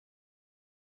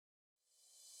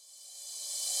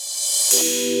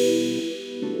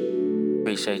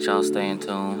Appreciate y'all staying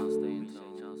tuned.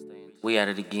 We at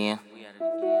it again. We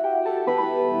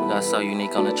got So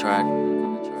Unique on the track,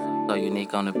 So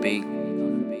Unique on the beat,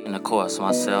 and of course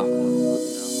myself,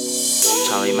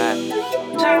 Charlie Mack.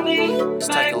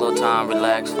 Just take a little time,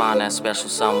 relax, find that special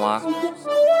someone,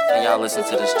 and y'all listen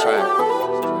to this track.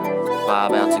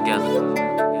 Vibe out together.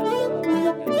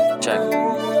 Check it.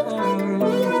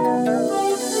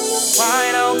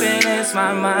 Wide open is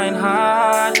my mind,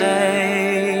 heart,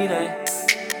 lady.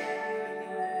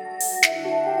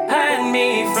 Had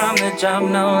me from the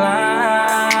jump, no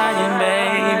lying,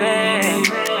 baby.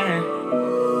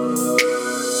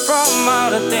 From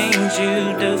all the things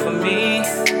you do for me,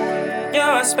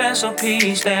 you're a special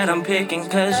piece that I'm picking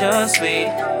 'cause you're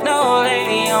sweet. No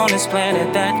lady on this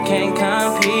planet that can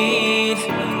compete.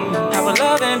 Our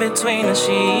love in between the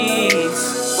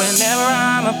sheets. Whenever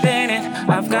I'm up in it,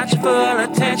 I've got you full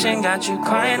attention. Got you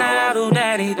crying out, ooh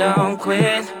daddy, don't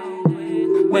quit.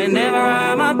 Whenever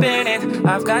I'm up in it,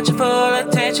 I've got you full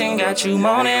attention. Got you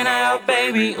moaning out,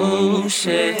 baby, ooh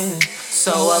shit.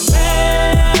 So amazing,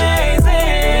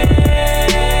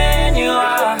 you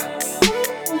are.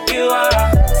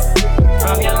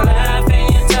 From your laugh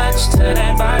and your touch to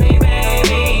that body,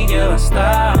 baby, you're a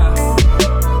star.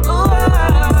 Ooh,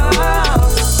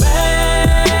 amazing,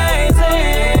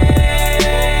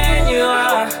 you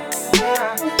are.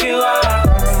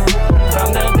 From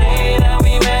the day that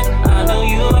we met, I knew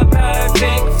you were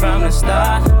perfect from the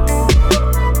start.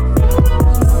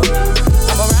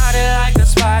 I'ma ride it like a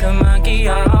spider monkey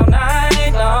all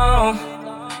night long.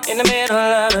 In the middle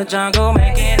of the jungle,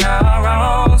 making our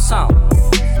own song.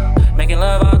 Making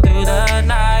love all through the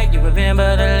night. You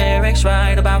remember the lyrics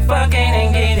right about fucking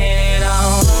and getting it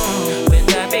on. With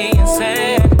that being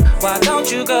said, why don't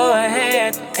you go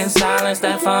ahead and silence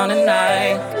that phone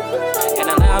tonight and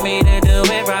allow me to do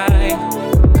it right?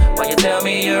 While you tell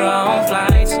me you're on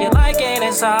flights, you're liking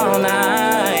it all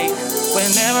night.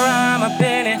 Whenever I'm up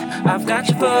in it, I've got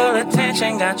you full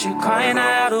attention. Got you crying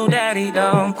out, ooh daddy,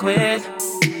 don't quit.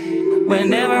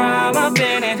 Whenever I'm up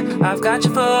in it, I've got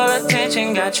you full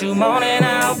attention. Got you moaning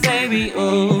out, baby,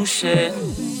 ooh shit.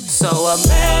 So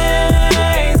amazing,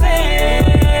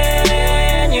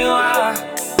 you are.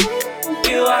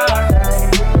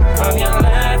 From your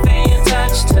laugh and your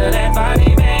touch to that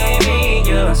body, baby,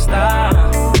 you're a star.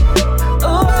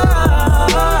 Ooh,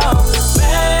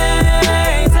 amazing,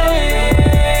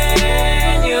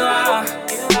 you are.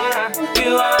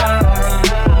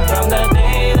 From the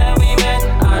day that we met,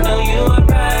 I knew you were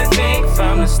perfect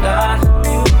from the start.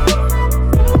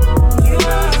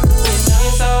 You're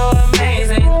so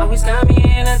amazing, always got me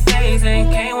in a daze.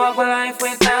 Can't walk my life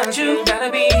without you. Gotta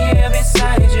be here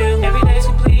beside you. Every day's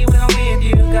complete when I'm with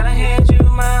you. Gotta hand you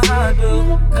my heart,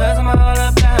 boo, 'cause I'm all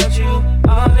about you.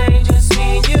 All day just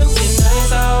me and you. You're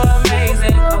so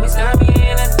amazing, always got me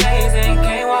in a daze.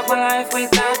 Can't walk my life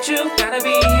without you. Gotta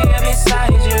be here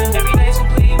beside you. Every day's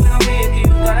complete when I'm with you.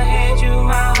 Gotta hand you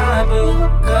my heart, boo,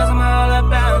 'cause I'm all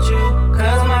about you.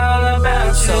 'Cause I'm all about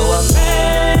you. So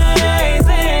amazing,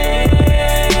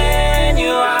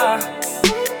 you are.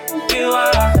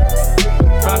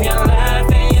 From your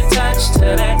laugh and your touch to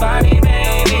that body,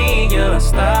 baby, you're a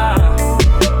star.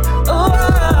 Ooh,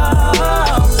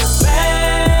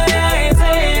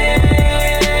 amazing,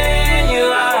 you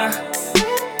are.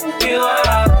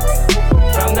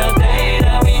 From the day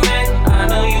that we met, I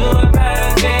knew you were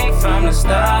perfect from the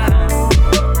start.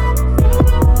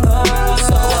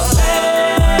 So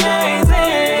amazing,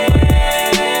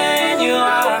 you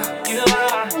are.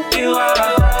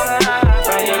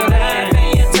 From your laugh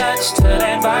and your touch to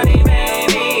that body,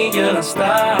 baby, you're a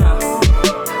star.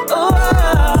 Ooh,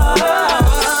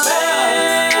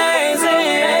 amazing,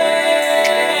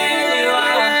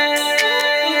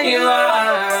 you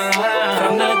are.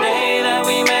 From the day that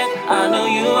we met, I knew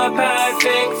you were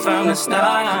perfect from the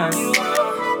start.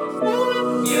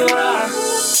 You are.